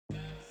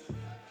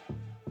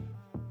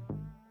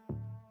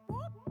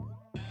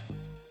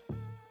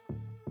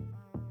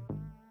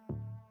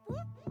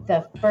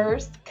The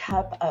first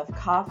cup of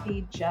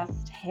coffee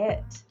just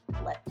hit.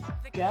 Let's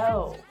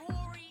go.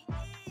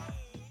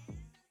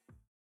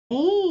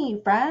 Hey,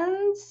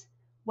 friends.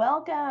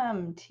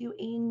 Welcome to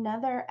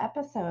another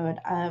episode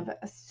of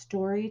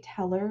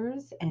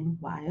Storytellers and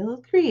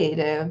Wild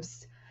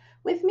Creatives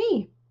with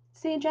me,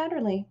 Sage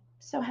Adderley.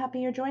 So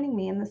happy you're joining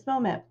me in this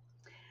moment.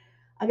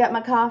 I got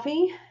my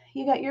coffee.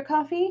 You got your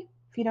coffee?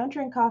 If you don't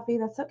drink coffee,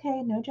 that's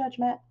okay. No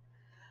judgment.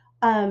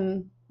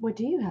 What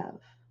do you have?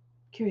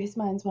 Curious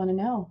minds want to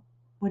know.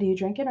 What are you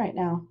drinking right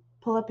now?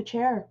 Pull up a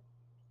chair.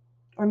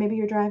 Or maybe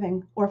you're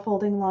driving or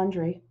folding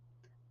laundry.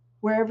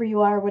 Wherever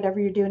you are, whatever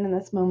you're doing in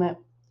this moment,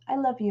 I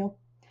love you.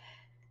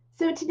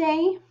 So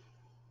today,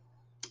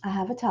 I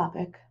have a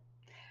topic.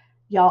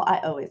 Y'all, I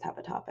always have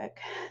a topic.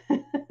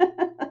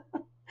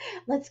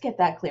 Let's get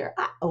that clear.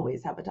 I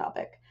always have a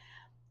topic.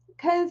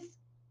 Because,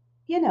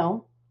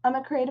 I'm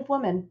a creative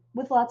woman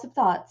with lots of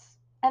thoughts.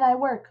 And I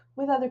work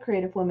with other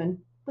creative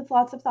women with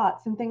lots of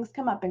thoughts. And things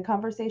come up and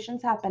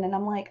conversations happen. And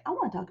I'm like, I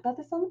want to talk about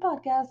this on the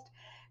podcast.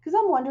 Because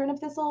I'm wondering if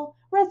this will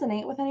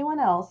resonate with anyone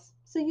else.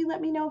 So you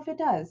let me know if it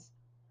does.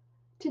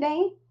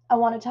 Today, I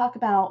want to talk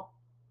about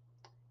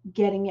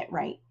getting it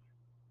right.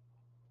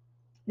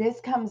 This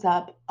comes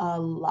up a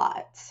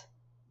lot.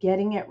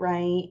 Getting it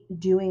right,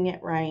 doing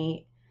it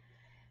right.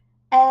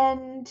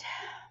 And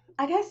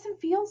I got some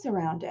feels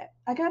around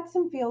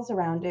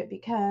it.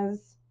 Because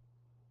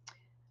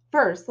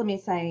first, let me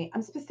say,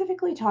 I'm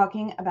specifically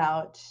talking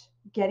about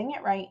getting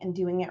it right and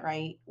doing it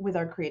right with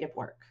our creative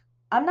work.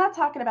 I'm not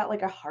talking about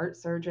like a heart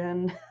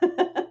surgeon,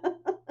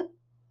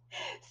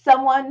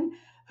 someone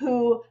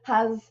who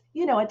has,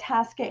 a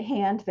task at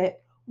hand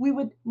that we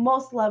would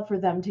most love for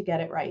them to get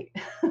it right.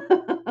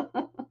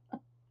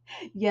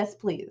 Yes,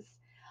 please.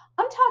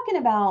 I'm talking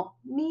about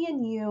me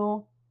and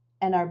you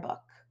and our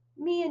book,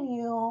 me and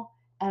you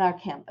and our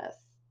canvas,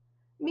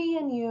 me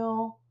and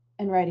you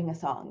and writing a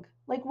song.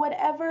 Like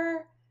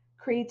whatever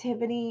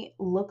creativity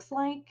looks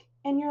like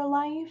in your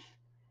life,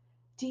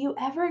 do you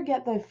ever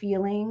get the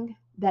feeling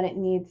that it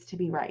needs to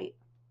be right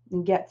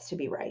and gets to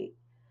be right?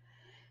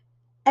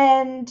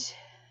 And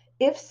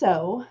if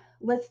so,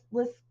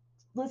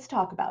 let's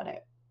talk about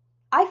it.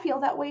 I feel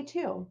that way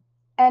too.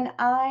 And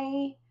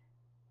I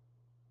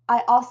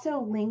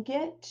also link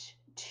it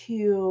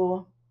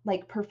to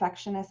like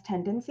perfectionist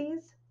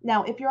tendencies.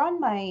 Now, if you're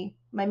on my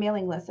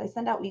mailing list, I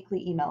send out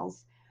weekly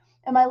emails.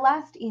 And my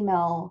last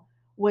email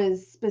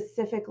was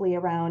specifically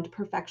around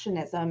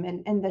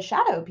perfectionism and the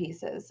shadow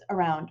pieces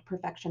around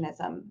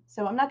perfectionism.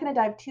 So I'm not going to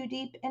dive too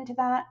deep into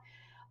that.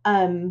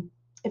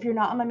 If you're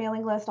not on my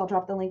mailing list, I'll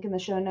drop the link in the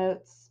show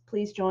notes.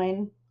 Please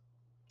join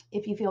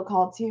if you feel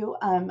called to.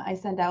 I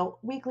send out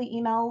weekly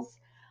emails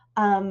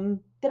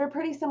that are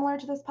pretty similar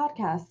to this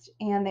podcast.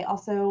 And they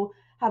also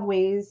have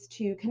ways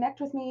to connect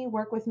with me,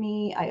 work with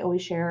me. I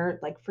always share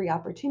like free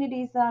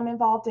opportunities that I'm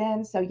involved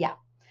in. So, yeah,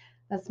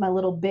 that's my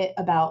little bit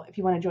about if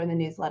you want to join the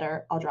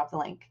newsletter, I'll drop the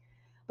link.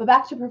 But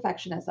back to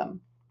perfectionism.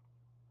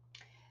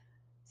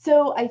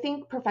 So, I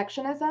think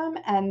perfectionism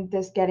and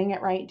this getting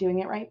it right, doing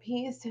it right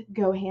piece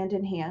go hand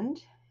in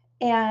hand.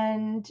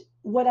 And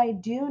what I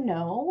do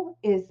know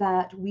is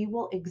that we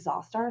will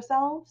exhaust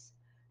ourselves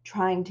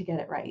trying to get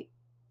it right.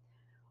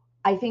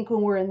 I think when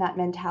we're in that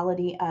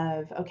mentality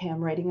of, okay, I'm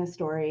writing a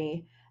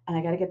story and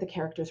I got to get the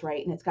characters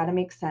right and it's got to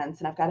make sense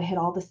and I've got to hit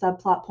all the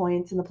subplot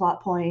points and the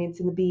plot points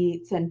and the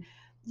beats and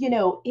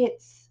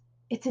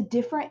it's a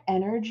different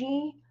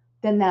energy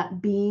than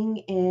that being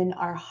in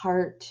our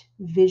heart,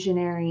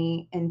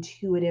 visionary,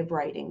 intuitive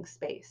writing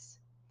space.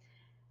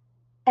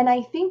 And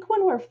I think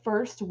when we're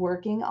first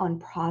working on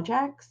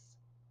projects,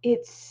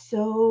 it's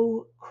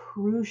so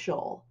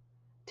crucial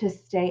to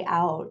stay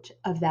out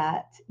of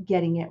that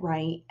getting it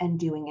right and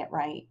doing it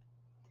right.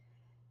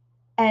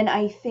 And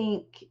I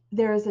think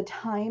there is a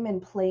time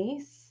and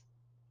place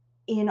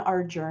in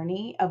our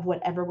journey of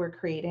whatever we're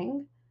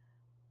creating.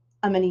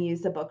 I'm going to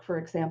use the book, for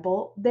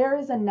example. There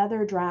is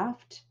another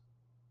draft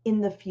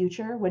in the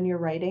future when you're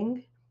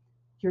writing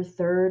your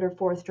third or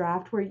fourth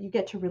draft where you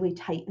get to really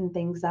tighten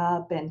things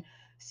up and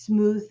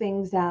smooth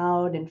things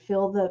out and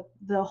fill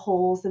the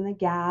holes and the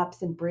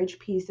gaps and bridge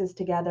pieces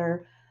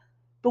together.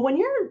 But when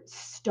you're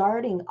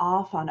starting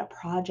off on a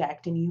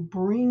project and you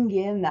bring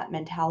in that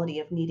mentality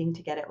of needing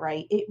to get it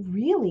right, it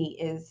really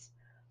is,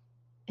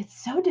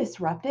 it's so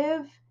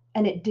disruptive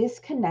and it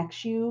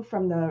disconnects you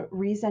from the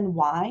reason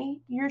why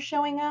you're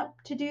showing up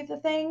to do the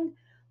thing.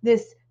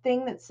 This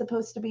thing that's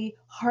supposed to be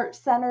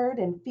heart-centered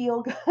and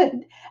feel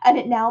good, and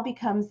it now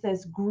becomes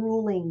this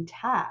grueling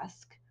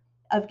task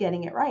of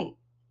getting it right.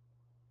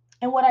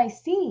 And what I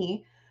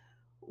see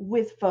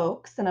with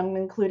folks, and I'm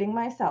including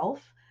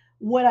myself,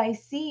 what I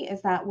see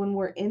is that when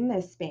we're in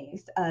this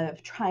space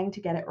of trying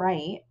to get it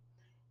right,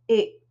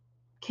 it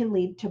can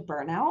lead to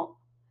burnout.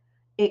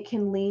 It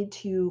can lead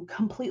to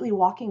completely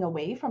walking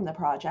away from the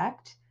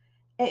project.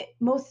 It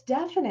most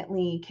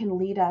definitely can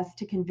lead us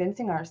to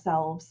convincing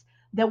ourselves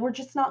that we're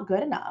just not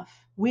good enough.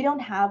 We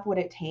don't have what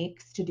it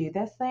takes to do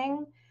this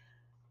thing.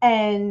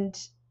 And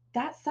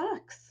that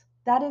sucks.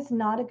 That is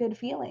not a good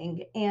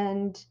feeling.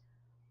 And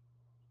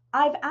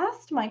I've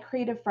asked my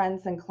creative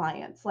friends and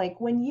clients, like,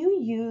 when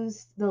you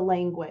use the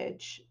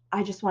language,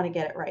 I just want to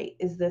get it right.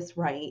 Is this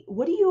right?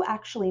 What do you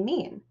actually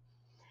mean?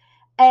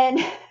 And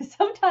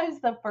sometimes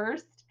the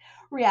first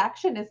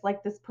reaction is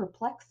like this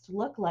perplexed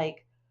look,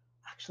 like,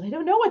 actually, I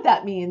don't know what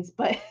that means.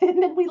 But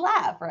and then we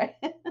laugh, right?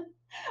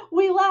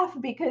 We laugh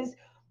because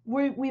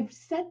we've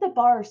set the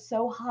bar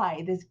so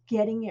high, this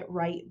getting it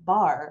right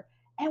bar,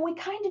 and we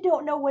kind of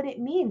don't know what it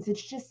means.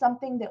 It's just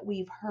something that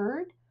we've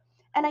heard.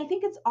 And I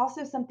think it's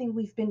also something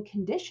we've been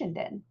conditioned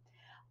in.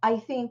 I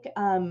think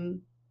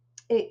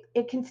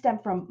it can stem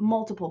from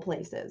multiple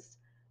places.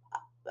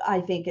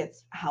 I think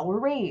it's how we're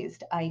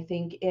raised. I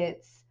think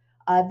it's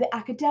the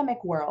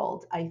academic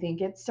world. I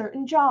think it's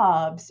certain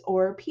jobs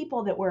or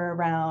people that we're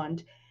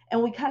around.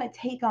 And we kind of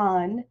take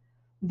on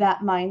that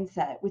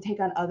mindset. We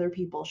take on other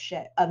people's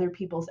shit, other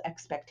people's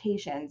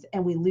expectations,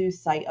 and we lose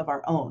sight of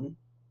our own,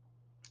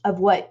 of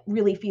what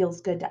really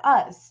feels good to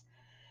us.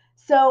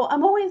 So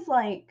I'm always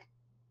like,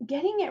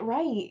 getting it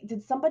right.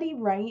 Did somebody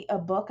write a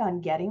book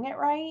on getting it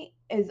right?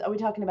 Are we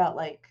talking about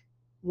like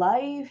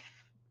life,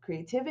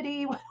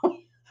 creativity?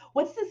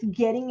 What's this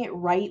getting it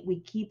right we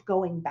keep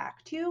going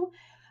back to?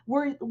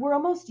 We're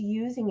almost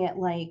using it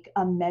like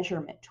a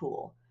measurement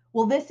tool.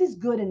 Well, this is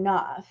good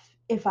enough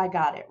if I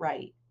got it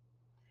right.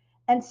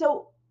 And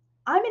so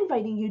I'm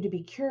inviting you to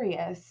be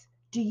curious.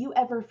 Do you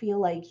ever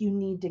feel like you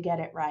need to get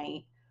it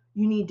right?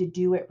 You need to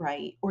do it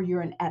right, or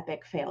you're an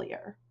epic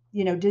failure?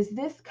 Does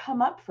this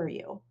come up for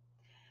you?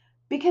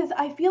 Because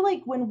I feel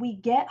like when we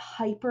get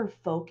hyper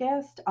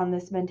focused on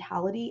this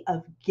mentality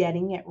of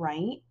getting it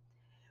right,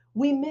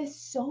 we miss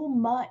so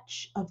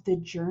much of the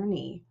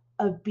journey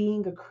of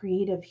being a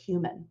creative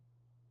human,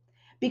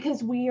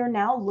 because we are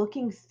now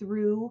looking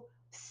through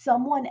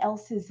someone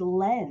else's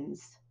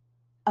lens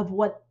of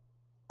what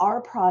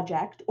our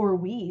project or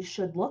we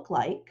should look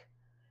like,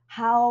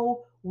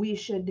 how we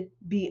should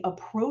be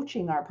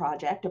approaching our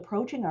project,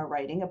 approaching our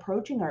writing,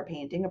 approaching our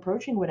painting,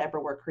 approaching whatever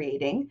we're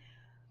creating.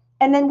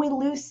 And then we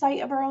lose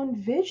sight of our own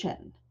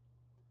vision.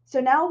 So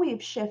now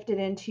we've shifted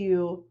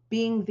into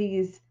being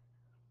these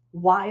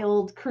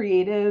wild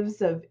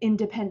creatives of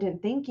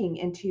independent thinking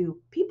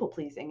into people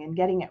pleasing and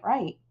getting it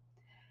right.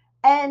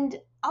 And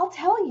I'll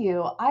tell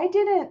you, I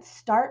didn't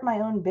start my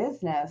own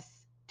business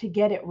to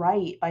get it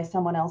right by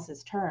someone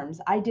else's terms.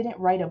 I didn't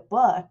write a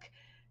book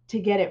to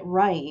get it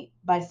right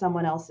by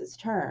someone else's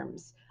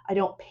terms. I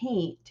don't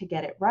paint to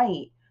get it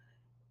right.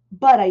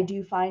 But I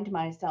do find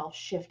myself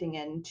shifting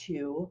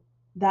into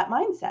that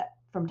mindset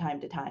from time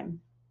to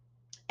time.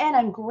 And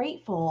I'm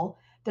grateful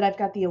that I've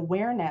got the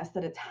awareness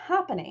that it's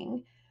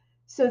happening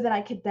so that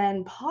I could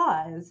then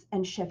pause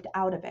and shift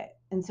out of it.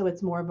 And so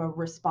it's more of a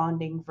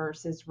responding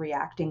versus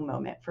reacting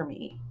moment for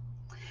me.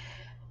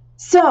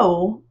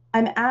 So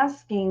I'm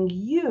asking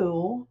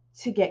you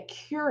to get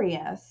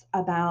curious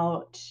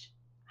about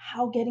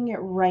how getting it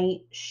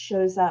right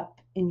shows up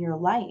in your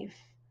life.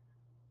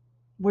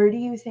 Where do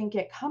you think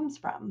it comes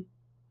from?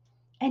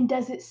 And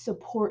does it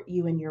support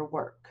you in your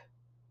work?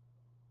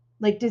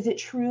 Like, does it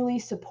truly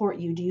support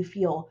you?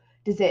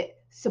 Does it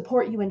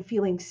support you in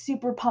feeling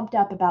super pumped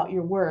up about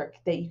your work,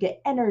 that you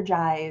get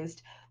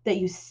energized, that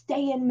you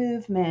stay in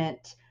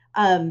movement?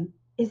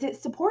 Is it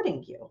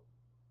supporting you?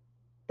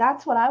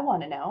 That's what I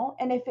want to know.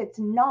 And if it's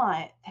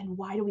not, then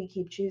why do we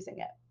keep choosing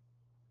it?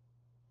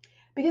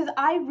 Because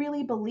I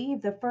really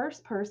believe the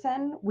first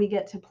person we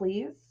get to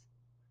please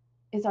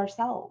is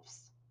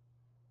ourselves.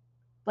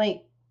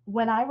 Like,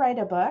 when I write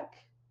a book,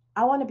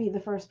 I want to be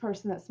the first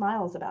person that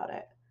smiles about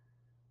it.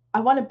 I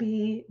want to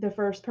be the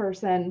first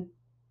person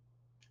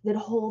that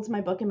holds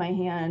my book in my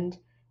hand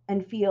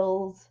and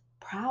feels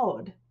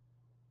proud.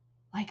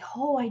 Like,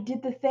 oh, I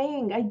did the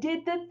thing. I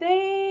did the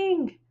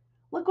thing.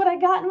 Look what I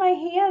got in my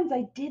hands.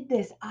 I did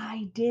this.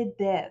 I did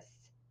this.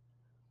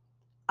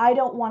 I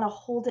don't want to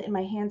hold it in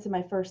my hands and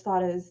my first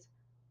thought is,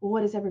 well,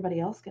 what is everybody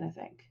else going to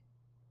think?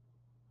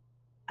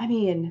 I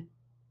mean,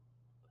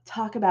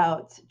 talk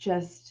about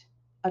just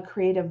a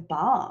creative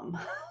bomb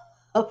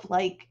of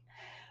like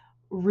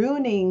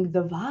ruining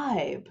the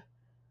vibe.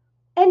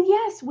 And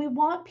yes, we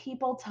want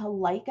people to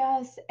like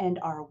us and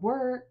our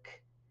work.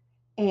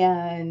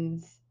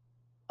 And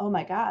oh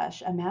my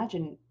gosh,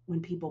 imagine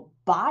when people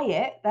buy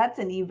it. That's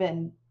an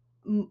even,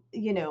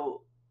 you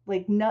know,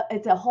 like, no,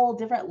 it's a whole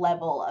different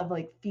level of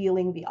like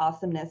feeling the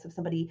awesomeness of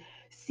somebody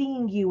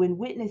seeing you and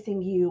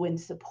witnessing you and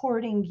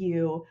supporting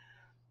you.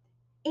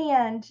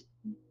 And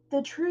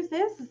the truth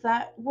is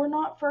that we're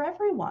not for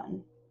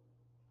everyone.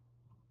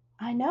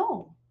 I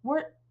know.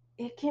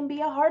 It can be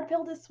a hard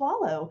pill to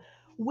swallow.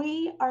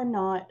 We are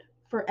not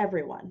for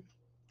everyone.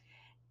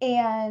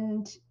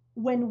 And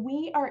when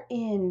we are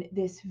in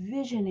this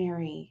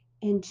visionary,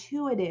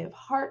 intuitive,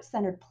 heart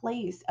centered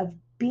place of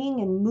being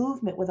in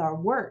movement with our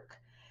work,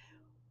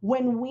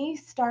 when we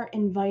start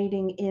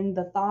inviting in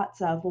the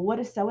thoughts of, well, what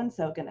is so and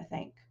so going to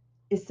think?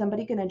 Is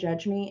somebody going to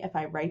judge me if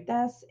I write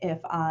this, if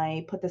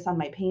I put this on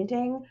my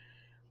painting?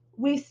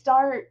 We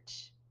start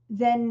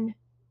then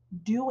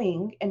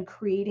doing and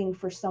creating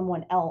for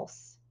someone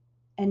else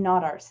and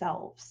not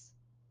ourselves.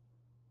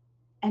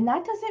 And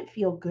that doesn't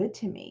feel good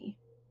to me.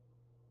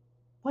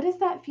 What does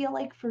that feel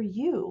like for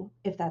you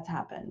if that's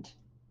happened?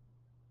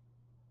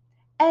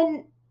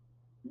 And,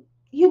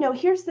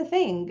 here's the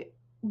thing,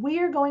 we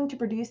are going to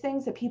produce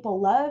things that people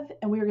love,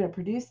 and we are going to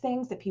produce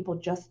things that people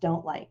just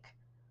don't like.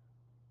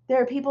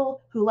 There are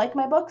people who like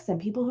my books and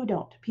people who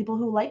don't. People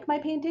who like my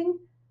painting,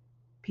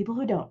 people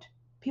who don't.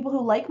 People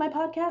who like my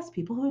podcast,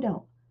 people who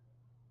don't.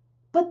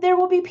 But there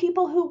will be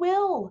people who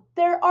will.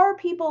 There are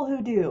people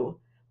who do.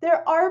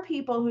 There are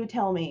people who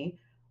tell me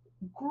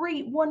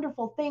great,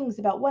 wonderful things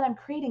about what I'm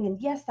creating. And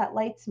yes, that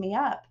lights me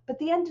up. But at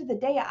the end of the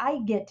day, I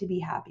get to be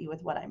happy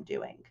with what I'm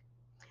doing.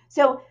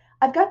 So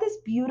I've got this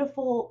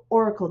beautiful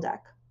oracle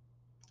deck.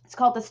 It's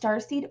called the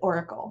Starseed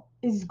Oracle.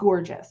 It's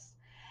gorgeous.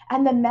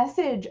 And the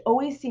message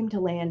always seemed to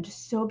land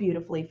so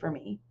beautifully for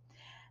me.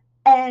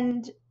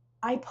 And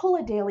I pull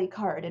a daily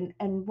card,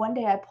 and one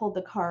day I pulled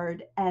the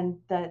card, and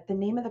the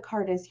name of the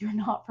card is You're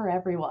Not for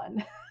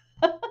Everyone.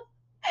 And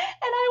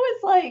I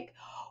was like,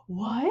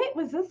 what?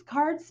 Was this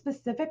card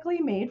specifically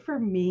made for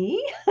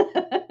me?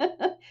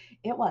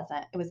 It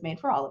wasn't. It was made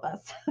for all of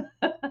us.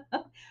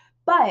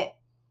 But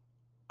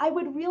I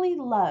would really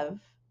love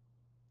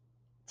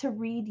to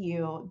read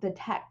you the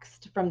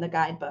text from the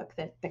guidebook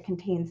that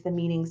contains the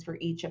meanings for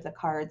each of the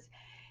cards.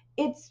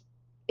 It's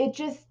it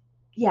just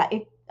yeah,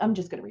 I'm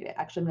just gonna read it.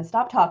 Actually, I'm gonna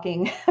stop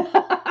talking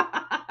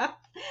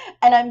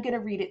and I'm gonna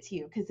read it to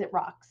you because it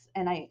rocks.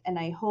 And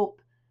I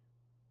hope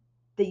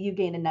that you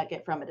gain a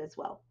nugget from it as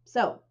well.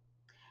 So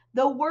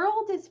the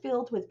world is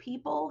filled with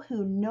people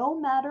who, no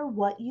matter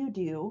what you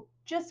do,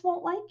 just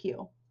won't like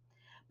you.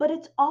 But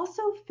it's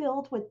also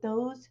filled with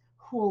those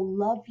who will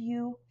love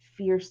you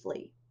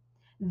fiercely.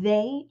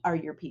 They are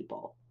your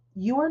people.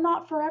 You are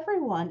not for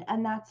everyone,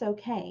 and that's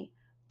okay.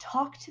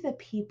 Talk to the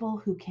people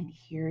who can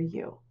hear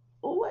you.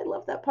 Oh, I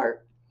love that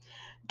part.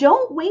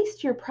 Don't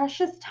waste your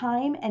precious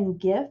time and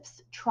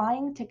gifts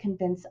trying to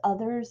convince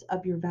others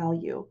of your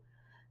value.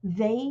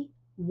 They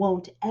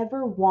won't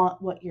ever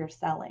want what you're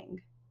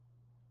selling.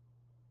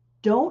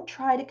 Don't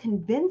try to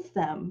convince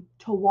them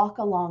to walk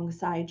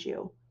alongside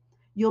you.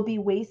 You'll be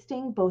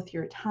wasting both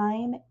your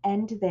time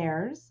and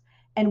theirs,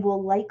 and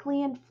will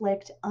likely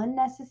inflict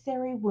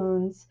unnecessary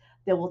wounds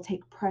that will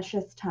take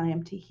precious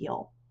time to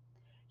heal.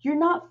 You're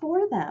not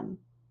for them,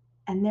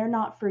 and they're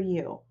not for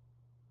you.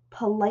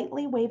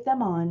 Politely wave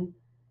them on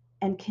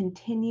and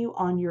continue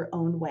on your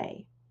own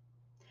way.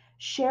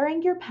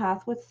 Sharing your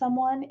path with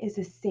someone is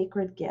a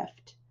sacred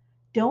gift.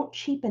 Don't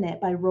cheapen it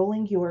by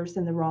rolling yours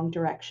in the wrong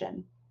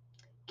direction.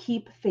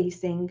 Keep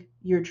facing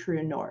your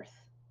true north.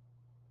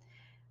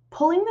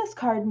 Pulling this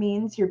card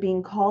means you're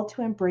being called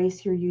to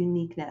embrace your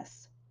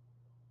uniqueness,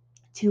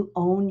 to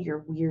own your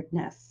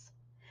weirdness,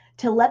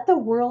 to let the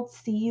world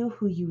see you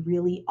who you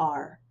really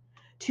are,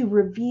 to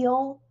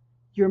reveal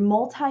your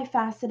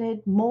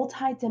multifaceted,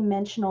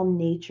 multidimensional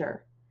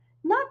nature,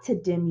 not to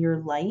dim your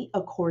light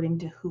according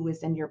to who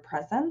is in your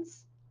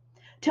presence,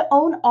 to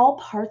own all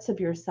parts of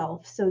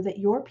yourself so that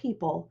your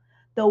people,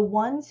 the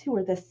ones who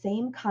are the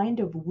same kind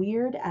of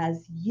weird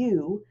as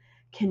you,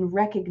 can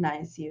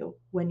recognize you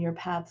when your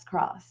paths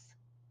cross.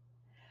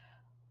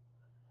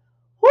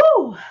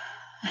 Woo!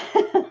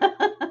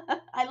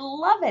 I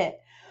love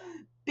it.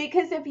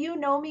 Because if you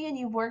know me and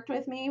you've worked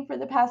with me for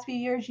the past few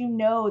years, you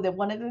know that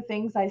one of the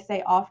things I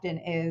say often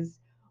is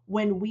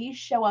when we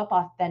show up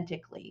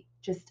authentically,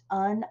 just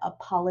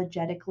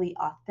unapologetically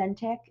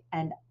authentic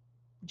and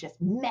just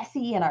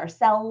messy in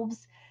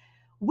ourselves,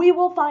 we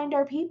will find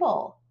our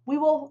people. We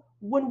will,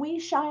 when we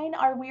shine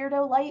our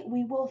weirdo light,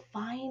 we will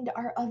find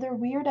our other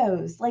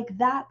weirdos. Like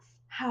that's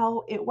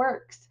how it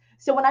works.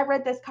 So when I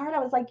read this card, I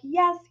was like,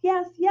 yes,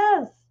 yes,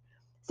 yes.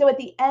 So at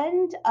the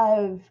end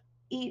of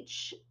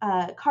each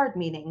card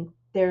meeting,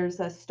 there's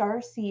a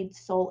star seed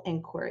soul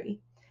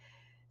inquiry.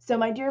 So,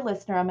 my dear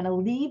listener, I'm going to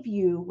leave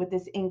you with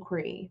this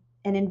inquiry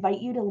and invite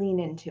you to lean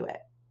into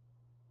it.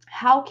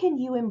 How can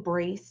you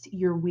embrace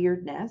your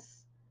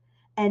weirdness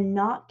and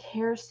not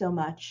care so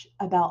much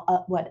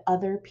about what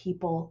other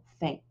people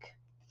think?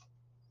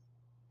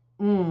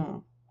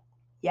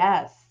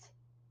 Yes,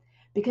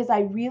 because I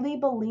really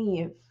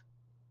believe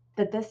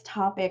that this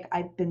topic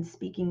I've been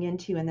speaking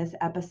into in this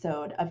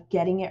episode of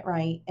getting it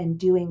right and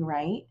doing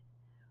right,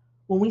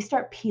 when we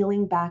start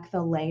peeling back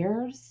the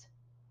layers,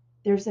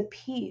 there's a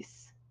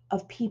piece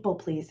of people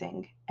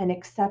pleasing and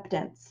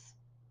acceptance.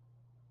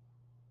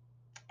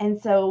 And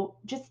so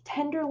just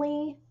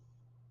tenderly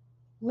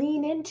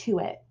lean into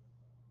it.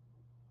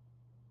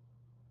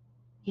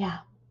 Yeah,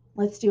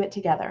 let's do it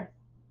together.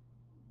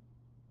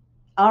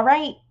 All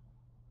right.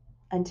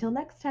 Until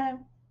next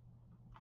time.